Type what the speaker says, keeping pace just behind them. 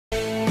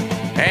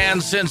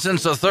And since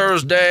it's a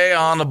Thursday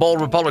on the Bold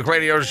Republic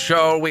Radio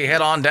Show, we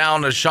head on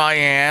down to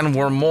Cheyenne,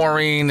 where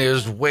Maureen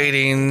is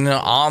waiting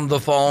on the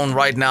phone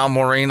right now.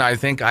 Maureen, I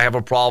think I have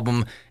a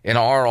problem in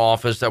our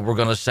office that we're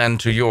going to send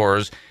to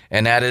yours,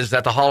 and that is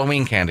that the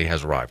Halloween candy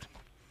has arrived.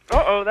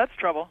 Uh-oh, that's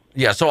trouble.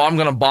 Yeah, so I'm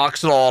going to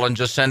box it all and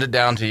just send it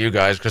down to you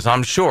guys, because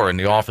I'm sure in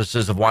the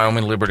offices of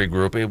Wyoming Liberty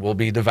Group it will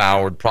be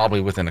devoured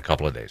probably within a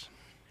couple of days.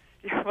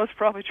 Yeah, well, it's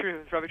probably true.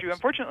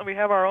 Unfortunately, we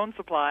have our own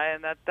supply,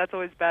 and that's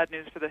always bad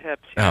news for the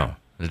hips. Oh,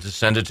 just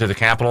send it to the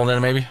Capitol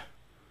then, maybe?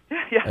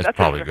 Yeah, that's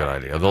probably a good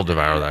idea. They'll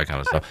devour that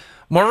kind of stuff.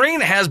 Maureen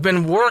has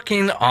been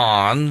working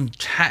on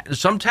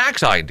some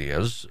tax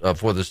ideas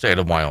for the state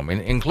of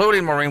Wyoming,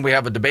 including, Maureen, we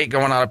have a debate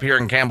going on up here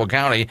in Campbell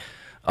County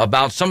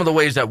about some of the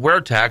ways that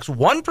we're taxed.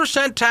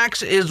 1%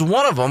 tax is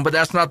one of them, but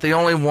that's not the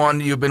only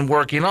one you've been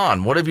working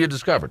on. What have you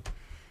discovered?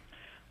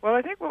 Well,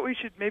 I think what we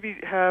should maybe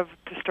have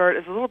to start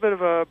is a little bit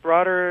of a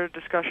broader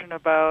discussion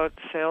about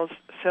sales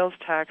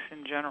tax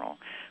in general.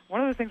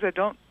 One of the things I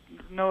don't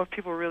know if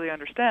people really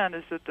understand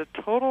is that the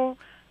total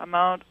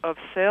amount of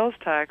sales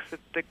tax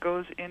that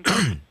goes into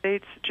the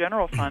state's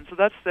general fund, so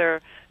that's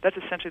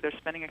essentially their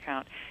spending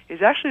account,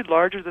 is actually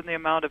larger than the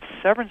amount of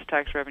severance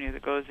tax revenue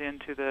that goes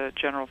into the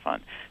general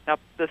fund. Now,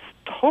 the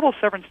total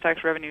severance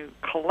tax revenue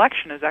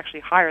collection is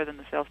actually higher than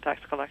the sales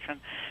tax collection,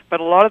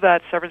 but a lot of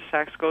that severance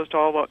tax goes to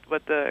all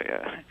what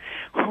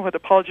the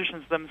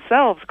politicians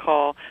themselves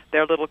call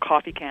their little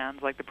coffee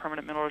cans, like the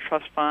Permanent Mineral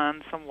Trust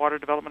Fund, some water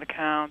development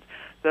accounts,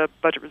 the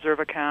budget reserve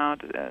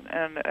account,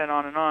 and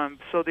on and on.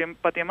 So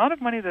but the amount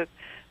of money that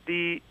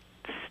the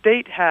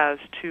state has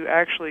to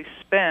actually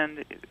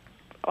spend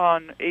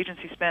on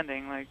agency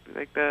spending, like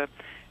the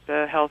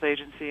health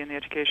agency and the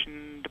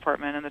education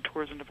department and the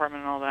tourism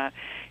department and all that,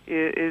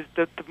 is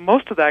the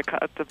most of that,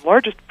 the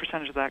largest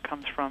percentage of that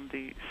comes from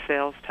the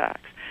sales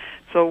tax.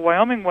 So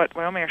what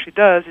Wyoming actually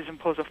does is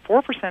impose a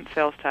 4%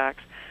 sales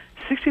tax.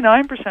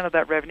 69% of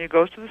that revenue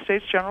goes to the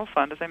state's general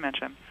fund, as I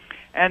mentioned,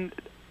 and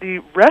the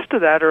rest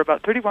of that, or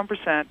about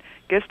 31%,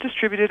 gets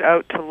distributed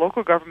out to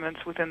local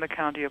governments within the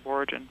county of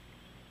origin.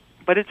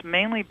 But it's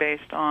mainly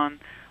based on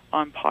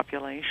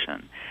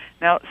population.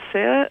 Now,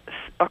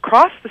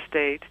 across the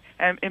state,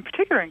 and in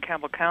particular in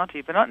Campbell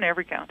County, but not in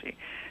every county,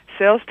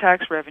 sales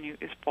tax revenue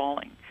is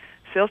falling.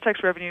 Sales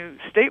tax revenue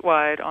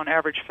statewide, on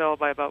average, fell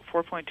by about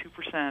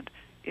 4.2%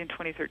 in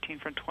 2013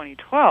 from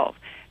 2012.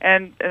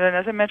 And then,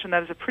 as I mentioned,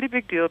 that is a pretty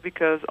big deal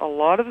because a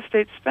lot of the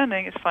state's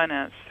spending is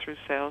financed through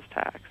sales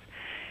tax.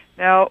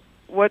 Now,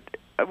 what's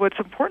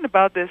important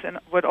about this, and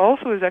what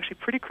also is actually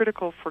pretty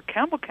critical for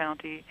Campbell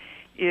County,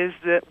 is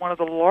that one of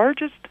the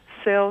largest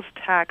sales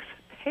tax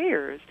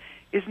payers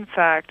is, in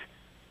fact,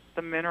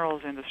 the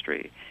minerals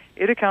industry.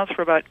 It accounts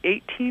for about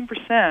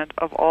 18%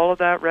 of all of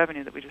that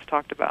revenue that we just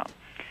talked about.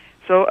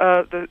 So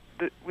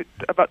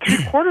about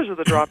three-quarters of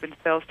the drop in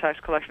sales tax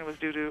collection was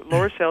due to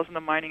lower sales in the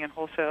mining and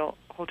hotel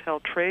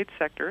trade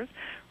sectors.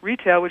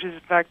 Retail, which is in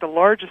fact the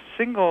largest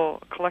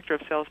single collector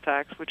of sales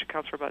tax, which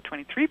accounts for about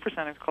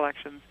 23% of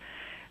collections,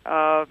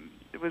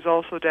 it was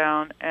also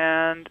down,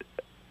 it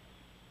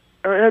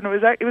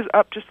was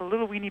up just a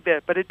little weeny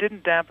bit, but it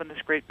didn't dampen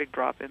this great big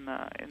drop in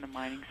the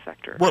mining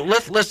sector. Well,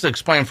 let's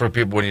explain for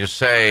people, when you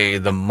say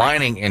the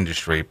mining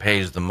industry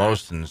pays the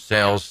most in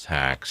sales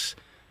tax,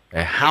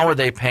 how are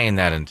they paying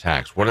that in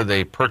tax? What are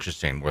they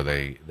purchasing where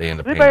they end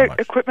up paying that much?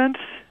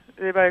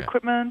 They buy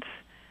equipment,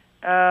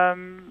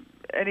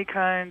 any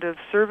kind of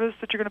service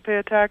that you're going to pay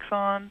a tax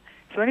on.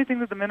 So anything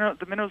that the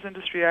minerals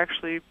industry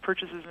actually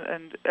purchases,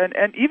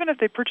 and even if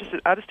they purchase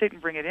it out of state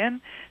and bring it in,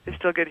 they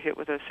still get hit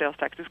with a sales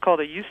tax. It's called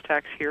a use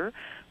tax here,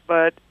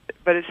 but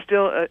it's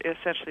still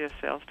essentially a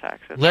sales tax.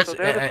 And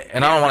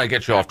I don't want to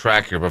get you off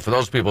track here, but for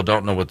those people who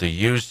don't know what the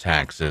use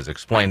tax is,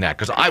 explain that.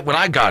 Because when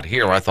I got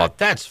here, I thought,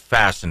 that's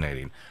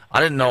fascinating. I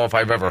didn't know if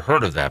I've ever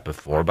heard of that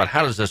before, but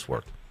how does this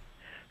work?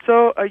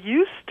 So a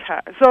use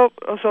tax. So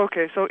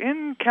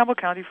in Campbell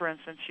County, for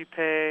instance, you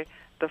pay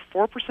the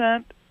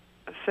 4%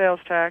 sales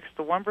tax,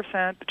 the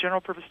 1%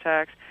 general purpose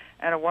tax,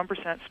 and a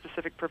 1%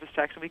 specific purpose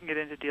tax, and we can get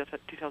into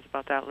details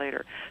about that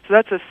later. So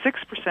that's a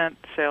 6%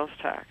 sales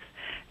tax.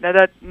 Now,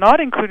 that not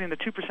including the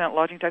 2%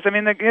 lodging tax. I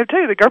mean, I'll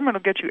tell you, the government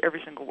will get you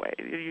every single way.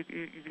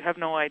 You have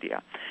no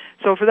idea.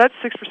 So for that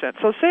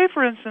 6%. So say,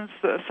 for instance,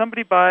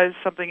 somebody buys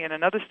something in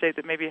another state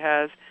that maybe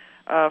has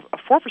a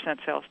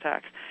 4% sales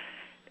tax,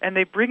 and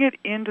they bring it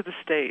into the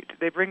state.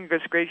 They bring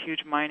this great,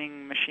 huge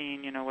mining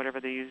machine, whatever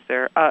they use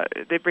there.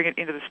 They bring it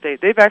into the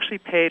state. They've actually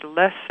paid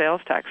less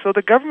sales tax. So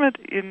the government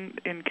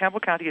in Campbell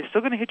County is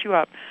still going to hit you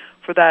up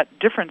for that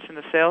difference in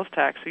the sales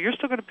tax. So you'll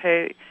still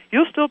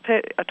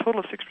pay a total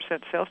of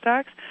 6% sales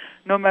tax,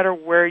 no matter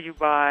where you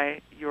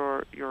buy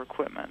your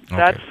equipment.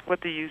 Okay.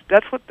 But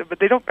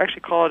they don't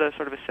actually call it a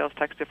sort of a sales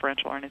tax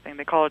differential or anything.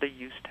 They call it a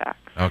use tax.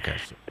 Okay.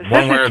 So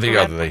one way or the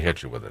other, they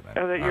hit you with it.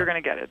 You're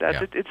going to get it.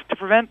 It's to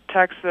prevent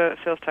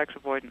sales tax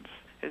avoidance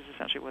is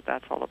essentially what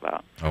that's all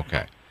about.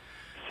 Okay.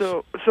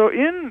 So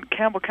in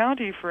Campbell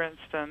County, for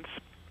instance,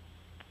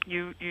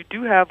 you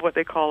do have what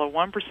they call a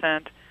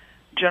 1%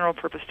 general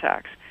purpose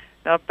tax.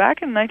 Now,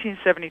 back in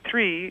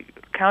 1973,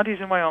 counties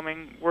in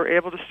Wyoming were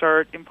able to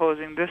start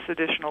imposing this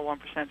additional 1%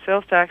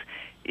 sales tax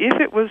if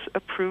it was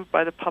approved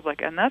by the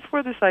public. And that's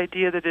where this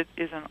idea that it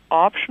is an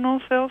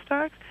optional sales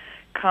tax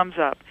comes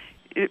up.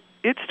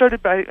 It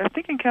started by, I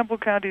think in Campbell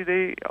County,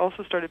 they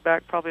also started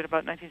back probably in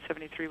about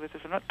 1973 with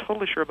this. I'm not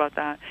totally sure about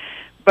that.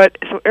 But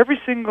so every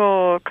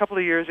single couple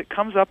of years it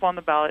comes up on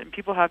the ballot, and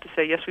people have to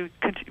say, yes,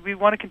 we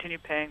want to continue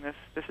paying this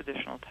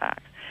additional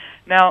tax.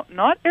 Now,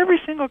 not every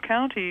single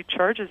county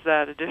charges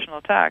that additional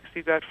tax.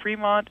 You've got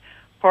Fremont,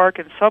 Park,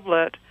 and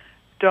Sublette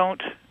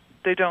don't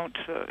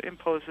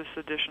impose this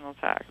additional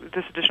tax,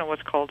 this additional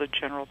what's called a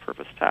general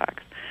purpose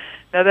tax.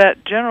 Now,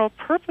 that general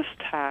purpose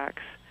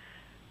tax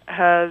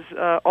has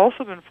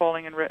also been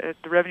falling in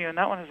the revenue, and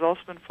that one has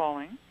also been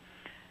falling.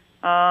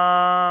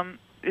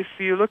 If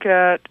you look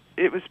at,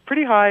 it was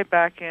pretty high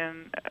back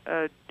in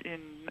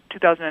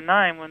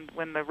 2009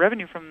 when the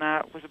revenue from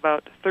that was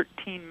about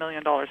 $13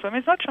 million. So I mean,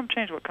 it's not chump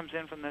change what comes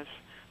in from this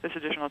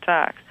additional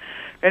tax,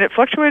 and it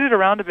fluctuated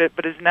around a bit,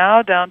 but is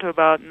now down to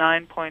about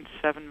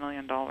 $9.7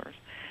 million.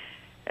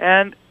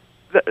 And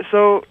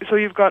so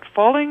you've got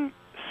falling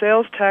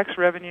sales tax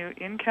revenue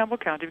in Campbell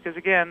County because,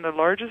 again, the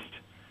largest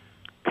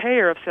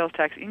payer of sales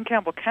tax in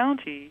Campbell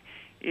County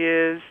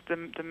is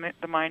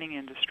the mining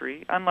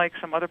industry, unlike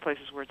some other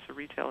places where it's the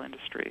retail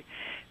industry.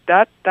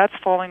 That's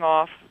falling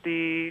off.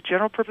 The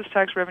general purpose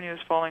tax revenue is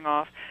falling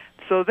off.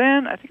 So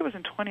then, I think it was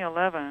in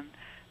 2011,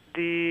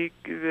 the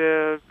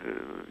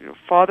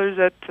fathers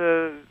at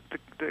the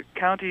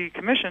county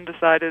commission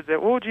decided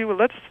that,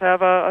 let's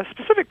have a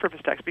specific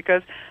purpose tax,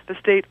 because the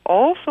state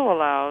also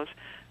allows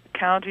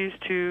counties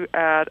to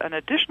add an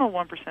additional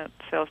 1%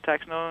 sales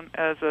tax known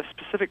as a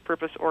specific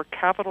purpose or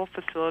capital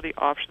facility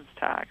options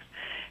tax.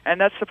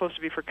 And that's supposed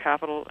to be for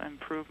capital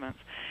improvements.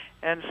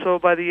 And so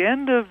by the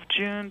end of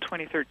June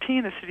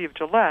 2013, the city of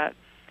Gillette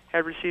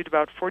had received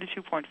about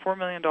 $42.4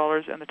 million,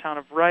 and the town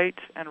of Wright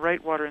and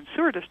Wright Water and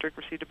Sewer District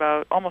received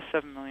about almost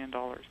 $7 million.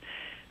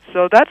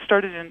 So that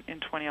started in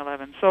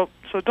 2011. So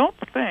don't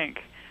think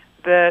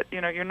that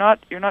you're not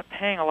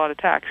paying a lot of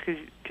tax,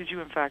 because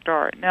you in fact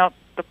are. Now,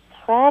 the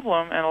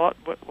problem, and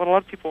what a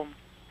lot of people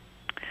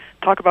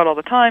talk about all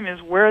the time,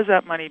 is where is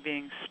that money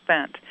being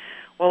spent?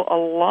 Well, a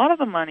lot of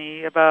the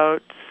money,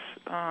 about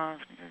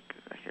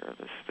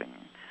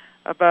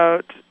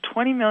about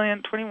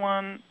 21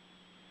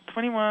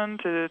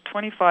 to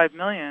 25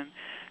 million,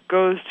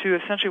 goes to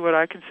essentially what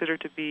I consider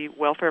to be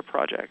welfare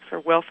projects or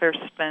welfare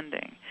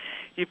spending.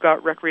 You've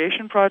got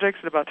recreation projects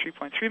at about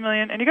 3.3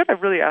 million, and you got to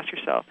really ask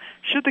yourself,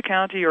 should the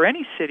county or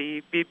any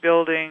city be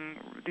building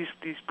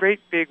these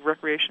great big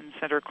recreation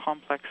center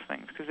complex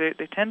things? Because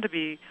they tend to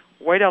be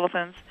white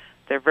elephants.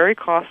 They're very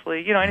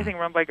costly. Anything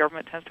run by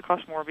government tends to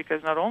cost more,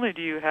 because not only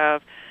do you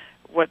have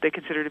what they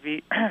consider to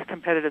be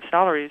competitive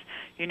salaries,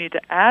 you need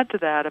to add to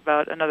that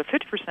about another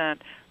 50%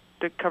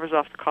 that covers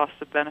off the cost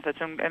of benefits.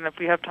 And if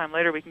we have time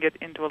later, we can get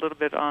into a little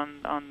bit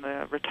on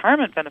the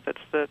retirement benefits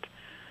that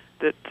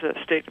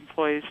state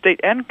employees,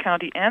 state and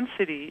county and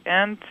city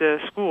and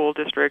school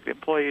district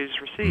employees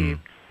receive.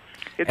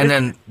 And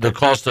then the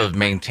cost of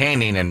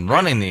maintaining and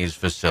running these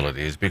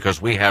facilities,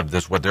 because we have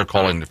this, what they're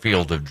calling the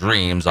field of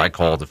dreams, I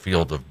call the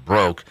field of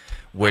broke,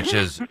 which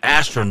is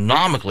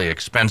astronomically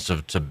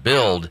expensive to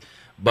build.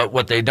 But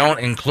what they don't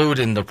include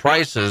in the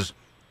prices,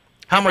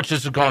 how much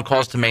is it going to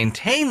cost to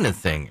maintain the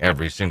thing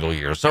every single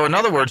year? So in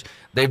other words,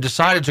 they've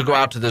decided to go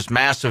out to this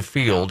massive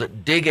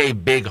field, dig a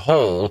big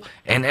hole,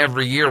 and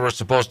every year we're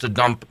supposed to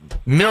dump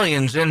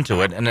millions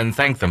into it and then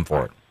thank them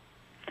for it.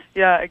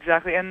 Yeah,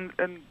 exactly.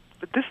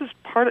 But this is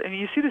part of, and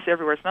you see this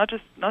everywhere. It's not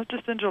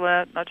just in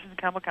Gillette, not just in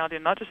Campbell County,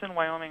 and not just in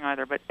Wyoming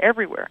either, but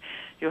everywhere.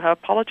 You'll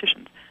have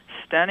politicians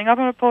standing up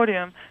on a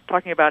podium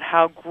talking about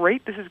how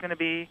great this is going to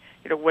be,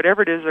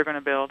 whatever it is they're going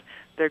to build.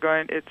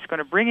 It's going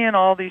to bring in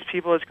all these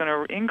people. It's going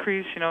to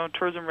increase,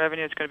 tourism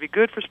revenue. It's going to be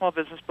good for small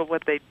business. But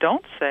what they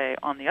don't say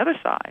on the other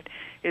side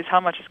is how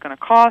much it's going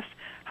to cost,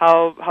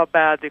 how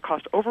bad the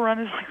cost overrun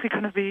is likely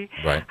going to be,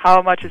 right,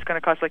 how much it's going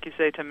to cost, like you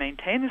say, to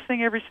maintain this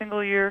thing every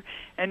single year.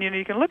 And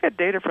you can look at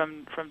data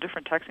from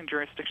different taxing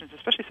jurisdictions,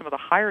 especially some of the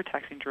higher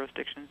taxing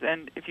jurisdictions.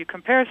 And if you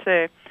compare,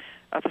 say,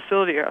 a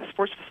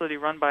sports facility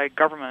run by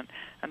government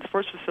and a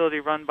sports facility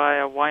run by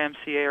a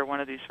YMCA or one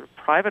of these sort of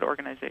private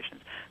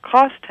organizations,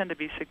 costs tend to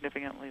be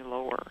significantly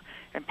lower.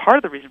 And part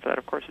of the reason for that,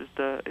 of course, is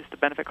the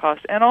benefit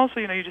cost. And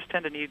also, you just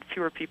tend to need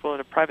fewer people at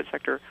a private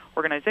sector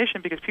organization,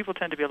 because people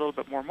tend to be a little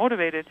bit more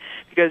motivated,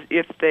 because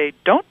if they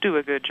don't do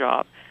a good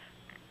job,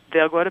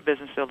 they'll go out of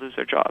business, they'll lose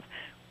their job.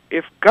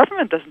 If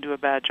government doesn't do a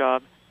bad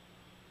job,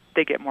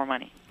 they get more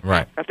money.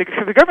 Right. If the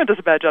government does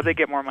a bad job, they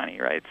get more money,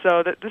 right?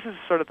 So this is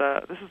sort of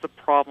the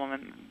problem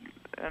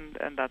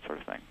and that sort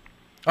of thing.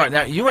 All right.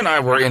 Now, you and I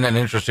were in an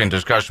interesting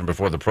discussion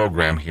before the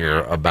program here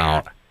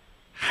about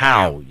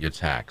how you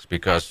tax,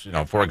 because,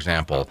 for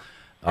example,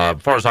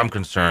 as far as I'm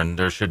concerned,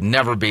 there should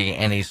never be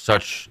any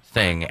such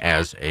thing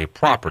as a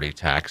property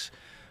tax.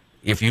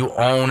 If you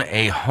own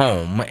a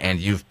home and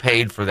you've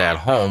paid for that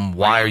home,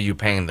 why are you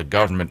paying the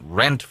government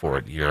rent for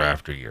it year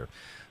after year?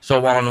 So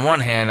while on the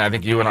one hand, I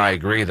think you and I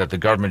agree that the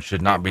government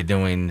should not be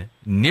doing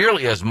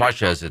nearly as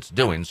much as it's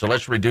doing, so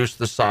let's reduce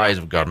the size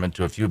of government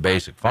to a few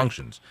basic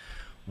functions.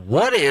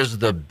 What is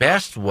the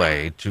best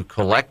way to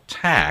collect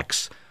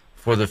tax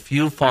for the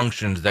few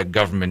functions that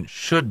government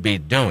should be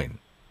doing?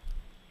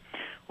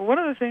 Well, one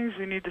of the things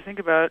we need to think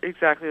about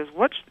exactly is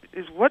what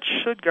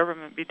should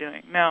government be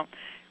doing? Now,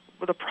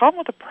 well, the problem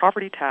with the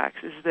property tax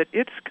is that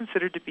it's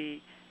considered to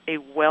be a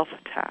wealth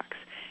tax,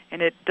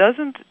 and it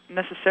doesn't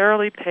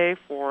necessarily pay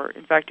for,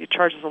 in fact, it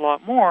charges a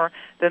lot more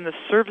than the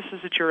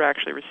services that you're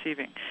actually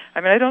receiving.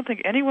 I mean, I don't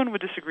think anyone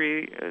would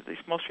disagree, at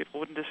least most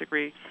people wouldn't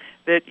disagree,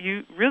 that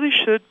you really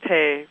should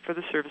pay for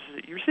the services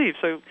that you receive.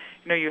 So,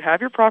 you have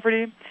your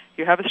property,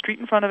 you have a street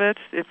in front of it.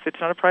 If it's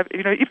not a private,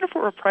 even if it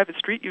were a private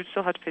street, you'd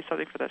still have to pay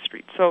something for that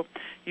street. So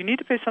you need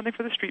to pay something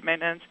for the street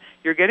maintenance.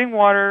 You're getting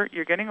water,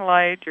 you're getting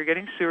light, you're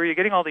getting sewer, you're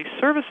getting all these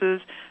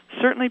services.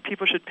 Certainly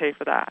people should pay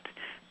for that.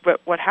 But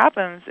what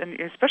happens, and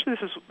especially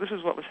this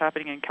is what was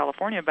happening in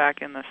California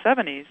back in the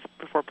 70s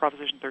before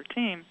Proposition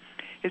 13,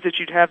 is that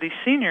you'd have these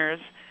seniors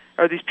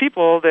or these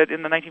people that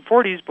in the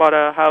 1940s bought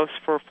a house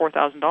for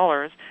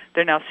 $4,000.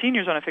 They're now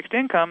seniors on a fixed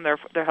income.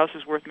 Their house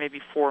is worth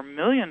maybe $4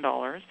 million,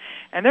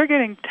 and they're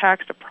getting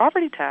taxed a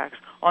property tax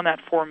on that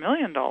 $4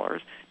 million.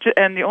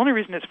 And the only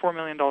reason it's $4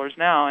 million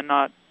now and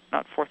not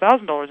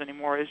 $4,000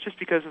 anymore is just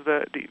because of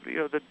the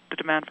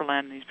demand for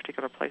land in these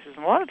particular places.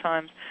 And a lot of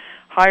times,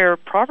 higher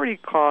property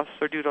costs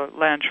are due to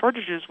land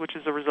shortages, which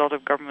is a result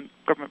of government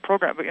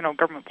program,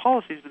 government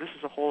policies. But this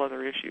is a whole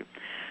other issue.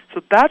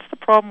 So that's the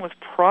problem with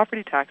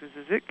property taxes: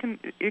 is it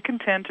can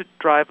tend to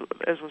drive,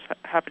 as was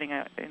happening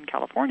in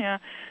California,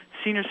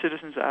 senior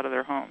citizens out of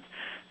their homes.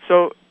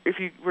 So if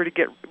you were to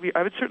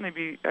I would certainly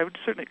be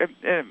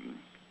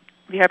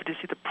happy to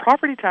see the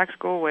property tax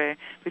go away.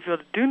 We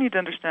do need to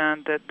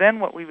understand that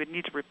then what we would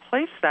need to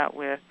replace that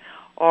with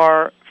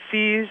are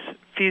fees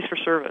for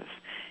service.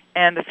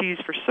 And the fees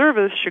for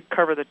service should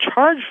cover the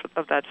charge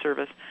of that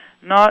service,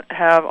 not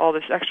have all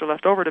this extra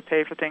left over to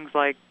pay for things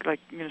like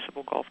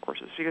municipal golf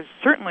courses. Because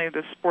certainly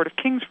the Sport of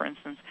Kings, for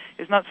instance,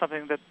 is not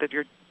something that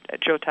your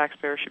Joe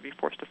taxpayer should be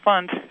forced to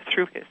fund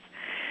through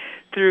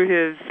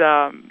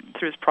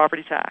his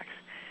property tax.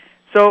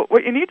 So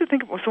what you need to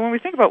think. So when we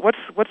think about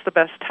what's the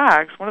best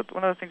tax, one of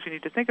the things we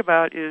need to think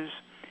about is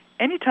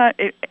any tax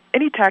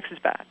is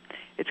bad.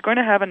 It's going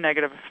to have a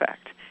negative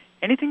effect.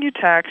 Anything you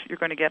tax, you're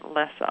going to get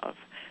less of.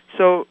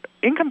 So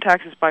income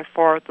tax is by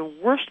far the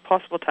worst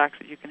possible tax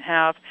that you can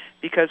have,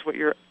 because what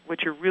you're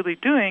really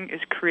doing is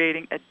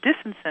creating a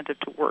disincentive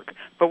to work.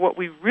 But what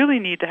we really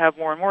need to have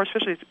more and more,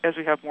 especially as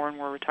we have more and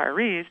more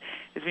retirees,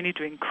 is we need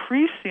to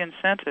increase the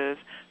incentives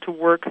to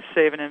work,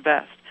 save, and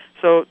invest.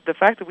 So the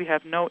fact that we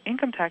have no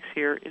income tax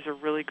here is a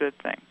really good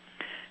thing.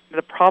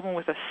 The problem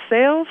with a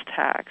sales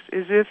tax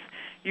is if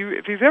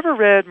you've ever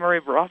read Murray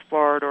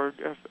Rothbard or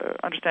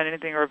understand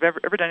anything, or have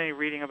ever done any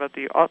reading about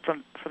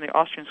from the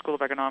Austrian School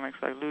of Economics,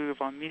 like Ludwig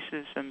von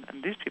Mises and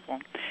these people,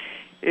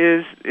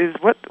 is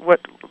what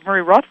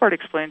Murray Rothbard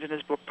explains in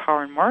his book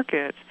Power and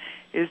Markets,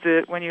 is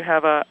that when you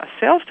have a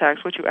sales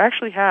tax, what you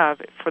actually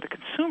have for the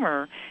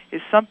consumer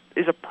is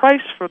a price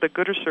for the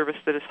good or service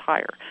that is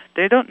higher.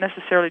 They don't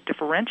necessarily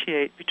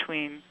differentiate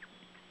between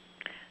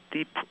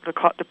the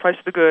price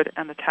of the good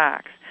and the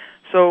tax.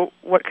 So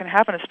what can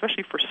happen,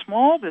 especially for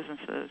small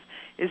businesses,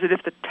 is that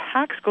if the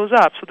tax goes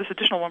up, so this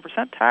additional 1%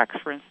 tax,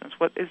 for instance,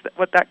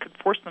 what that could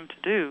force them to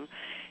do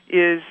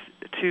is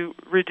to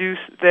reduce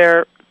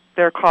their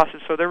costs.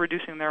 So they're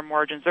reducing their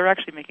margins. They're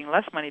actually making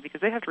less money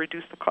because they have to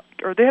reduce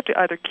or they have to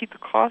either keep the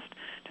cost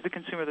to the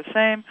consumer the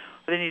same,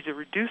 or they need to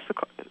reduce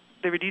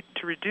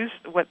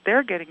what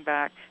they're getting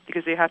back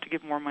because they have to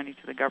give more money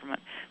to the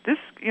government. This,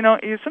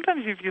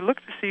 sometimes if you look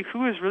to see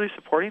who is really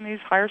supporting these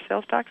higher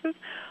sales taxes,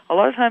 a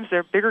lot of times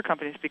they're bigger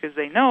companies because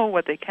they know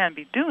what they can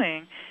be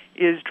doing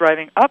is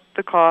driving up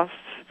the costs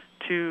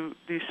to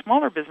these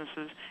smaller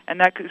businesses, and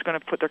that is going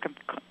to put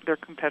their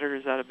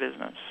competitors out of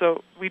business.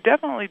 So we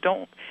definitely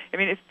don't. I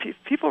mean, if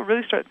people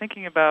really start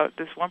thinking about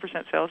this 1%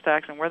 sales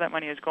tax and where that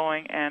money is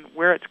going and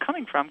where it's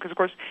coming from, because of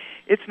course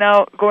it's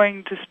now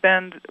going to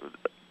spend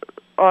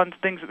on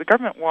things that the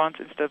government wants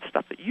instead of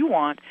stuff that you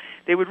want,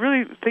 they would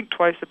really think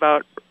twice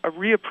about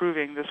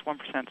reapproving this 1%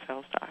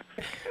 sales tax.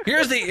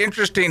 Here's the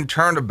interesting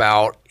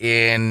turnabout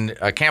in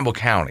Campbell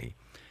County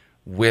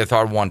with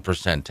our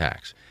 1%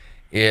 tax.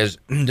 Is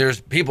there's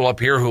people up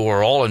here who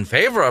are all in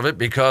favor of it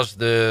because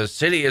the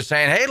city is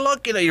saying, hey,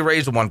 look, you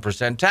raise the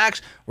 1%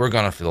 tax, we're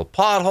going to fill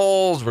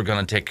potholes, we're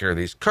going to take care of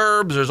these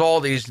curbs, there's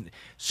all these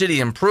city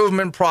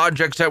improvement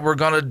projects that we're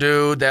going to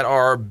do that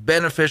are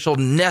beneficial,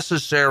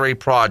 necessary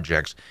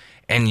projects.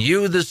 And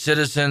you, the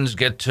citizens,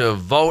 get to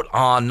vote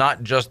on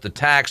not just the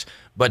tax,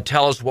 but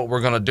tell us what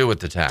we're going to do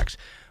with the tax.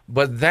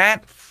 But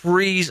that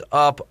frees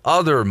up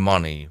other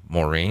money,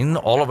 Maureen.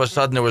 All of a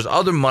sudden, there was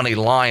other money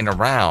lying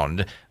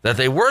around that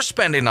they were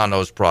spending on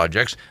those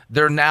projects.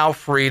 They're now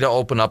free to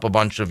open up a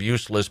bunch of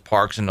useless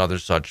parks and other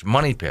such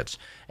money pits.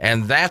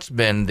 And that's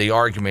been the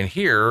argument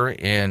here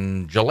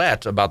in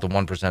Gillette about the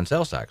 1%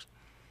 sales tax.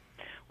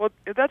 Well,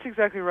 that's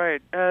exactly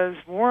right. As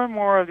more and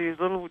more of these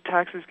little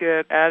taxes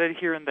get added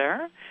here and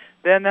there,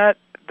 then that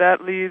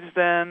leaves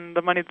then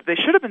the money that they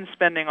should have been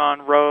spending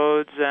on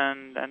roads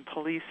and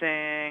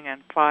policing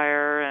and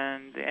fire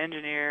and the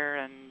engineer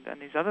and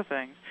these other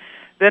things.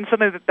 Then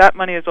suddenly that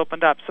money is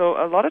opened up. So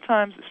a lot of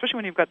times, especially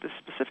when you've got this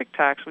specific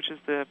tax, which is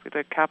the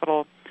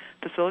capital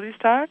facilities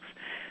tax,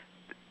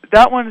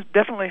 that one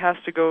definitely has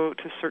to go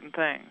to certain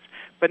things.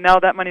 But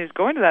now that money is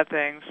going to that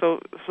thing, so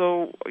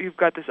you've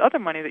got this other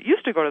money that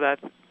used to go to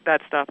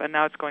that stuff, and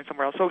now it's going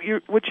somewhere else. So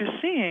what you're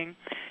seeing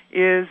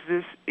is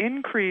this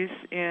increase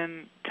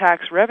in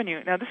tax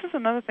revenue. Now, this is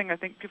another thing I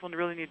think people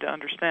really need to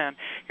understand.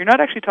 You're not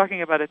actually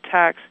talking about a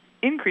tax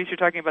increase. You're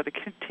talking about the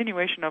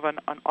continuation of an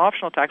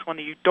optional tax, one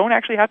that you don't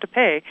actually have to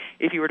pay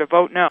if you were to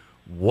vote no.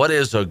 What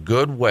is a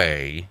good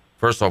way?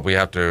 First off, we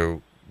have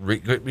to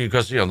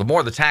because the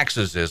more the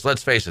taxes is.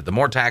 Let's face it, the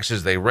more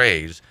taxes they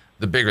raise,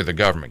 the bigger the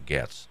government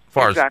gets.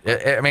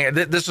 Exactly. I mean,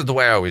 this is the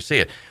way I always see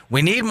it.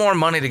 We need more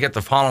money to get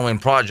the following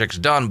projects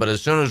done, but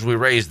as soon as we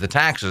raise the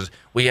taxes,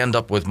 we end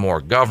up with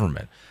more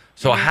government.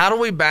 So how do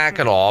we back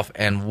it off,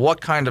 and what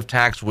kind of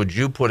tax would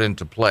you put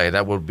into play?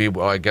 That would be,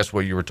 I guess,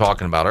 what you were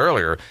talking about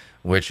earlier,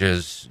 which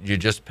is you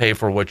just pay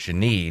for what you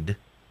need.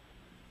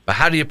 But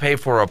how do you pay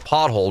for a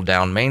pothole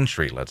down Main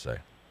Street, let's say?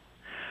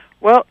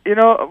 Well, I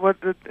mean,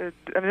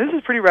 this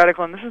is pretty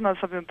radical, and this is not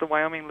something that the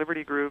Wyoming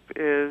Liberty Group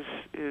is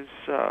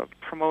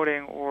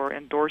promoting or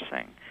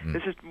endorsing.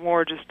 This is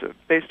more just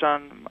based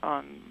on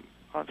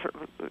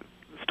certain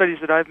studies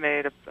that I've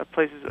made of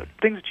places,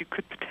 things that you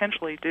could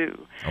potentially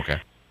do.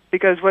 Okay.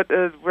 Because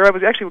where I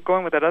was actually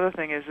going with that other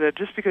thing is that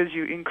just because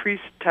you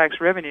increase tax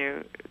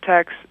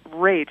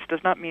rates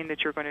does not mean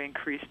that you're going to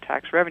increase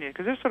tax revenue,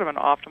 because there's sort of an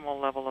optimal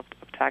level of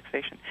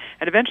taxation.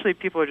 And eventually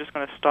people are just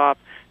going to stop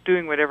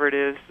doing whatever it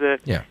is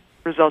that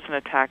results in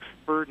a tax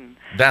burden.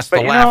 That's the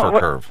Laffer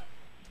curve.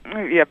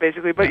 Yeah,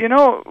 basically. But,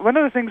 one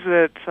of the things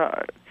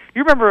that...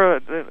 you remember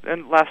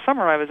last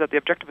summer I was at the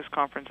Objectivist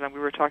Conference, and we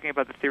were talking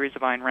about the theories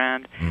of Ayn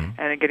Rand, and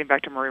then getting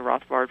back to Murray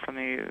Rothbard from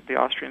the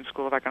Austrian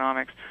School of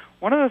Economics.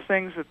 One of the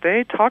things that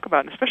they talk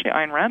about, and especially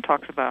Ayn Rand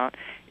talks about,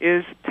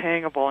 is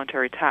paying a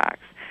voluntary tax,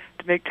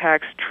 to make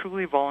tax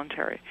truly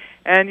voluntary.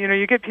 And,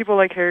 you get people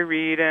like Harry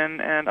Reid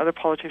and other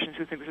politicians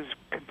who think this is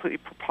a completely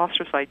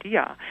preposterous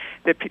idea,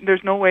 that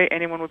there's no way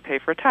anyone would pay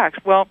for a tax.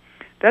 Well,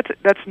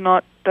 that's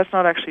not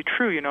actually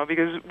true,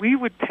 because we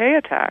would pay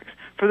a tax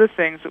for the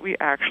things that we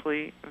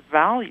actually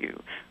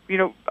value.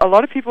 A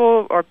lot of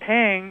people are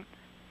paying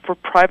for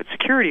private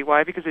security.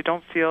 Why? Because they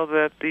don't feel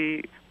that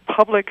the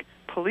public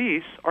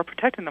police are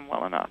protecting them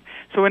well enough.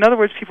 So in other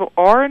words, people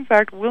are in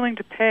fact willing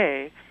to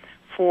pay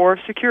for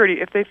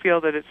security if they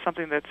feel that it's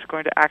something that's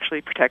going to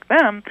actually protect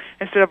them,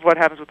 instead of what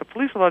happens with the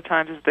police a lot of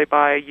times is they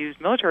buy used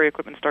military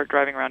equipment and start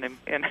driving around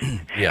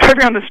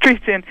driving around the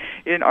streets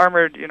in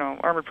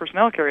armored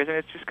personnel carriers, and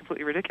it's just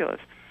completely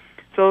ridiculous.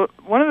 So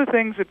one of the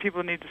things that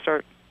people need to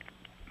start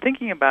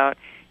thinking about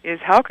is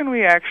how can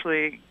we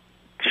actually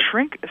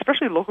shrink,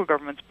 especially local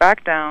governments,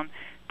 back down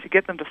to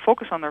get them to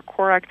focus on their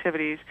core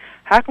activities.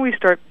 How can we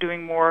start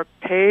doing more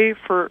pay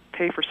for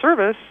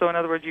service? So in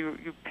other words, you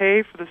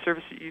pay for the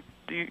service that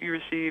you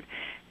receive,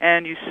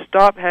 and you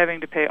stop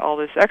having to pay all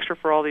this extra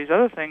for all these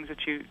other things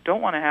that you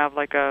don't want to have,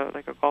 like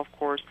a golf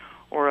course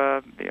or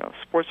a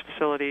sports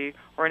facility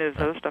or any of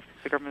this other stuff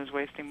the government is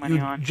wasting money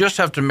on. You just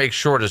have to make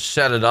sure to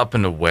set it up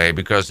in a way,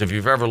 because if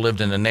you've ever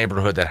lived in a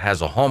neighborhood that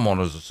has a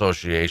homeowners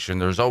association,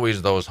 there's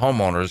always those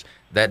homeowners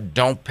that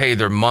don't pay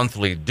their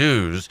monthly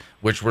dues,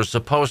 which were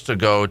supposed to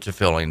go to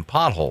filling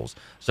potholes.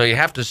 So you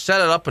have to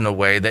set it up in a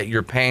way that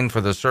you're paying for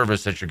the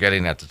service that you're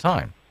getting at the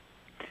time.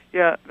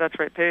 Yeah, that's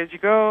right. Pay as you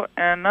go,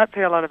 and not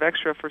pay a lot of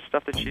extra for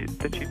stuff that you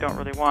don't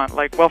really want,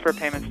 like welfare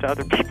payments to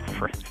other people,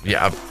 for instance.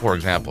 Yeah, for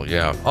example,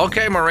 yeah.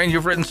 Okay, Maureen,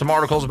 you've written some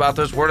articles about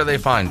this. Where do they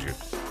find you?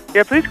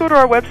 Yeah, please go to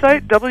our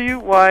website,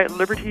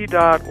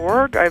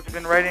 wyliberty.org. I've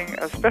been writing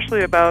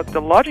especially about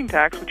the lodging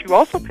tax, which you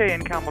also pay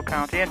in Campbell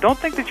County, and don't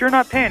think that you're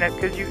not paying it,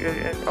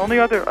 because only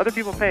other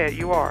people pay it.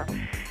 You are.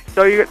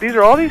 So these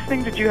are all these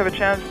things that you have a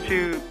chance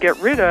to get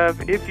rid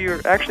of if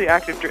you're actually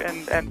active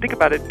and think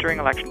about it during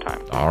election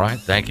time. All right.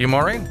 Thank you,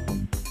 Maureen.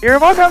 You're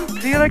welcome.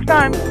 See you next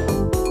time.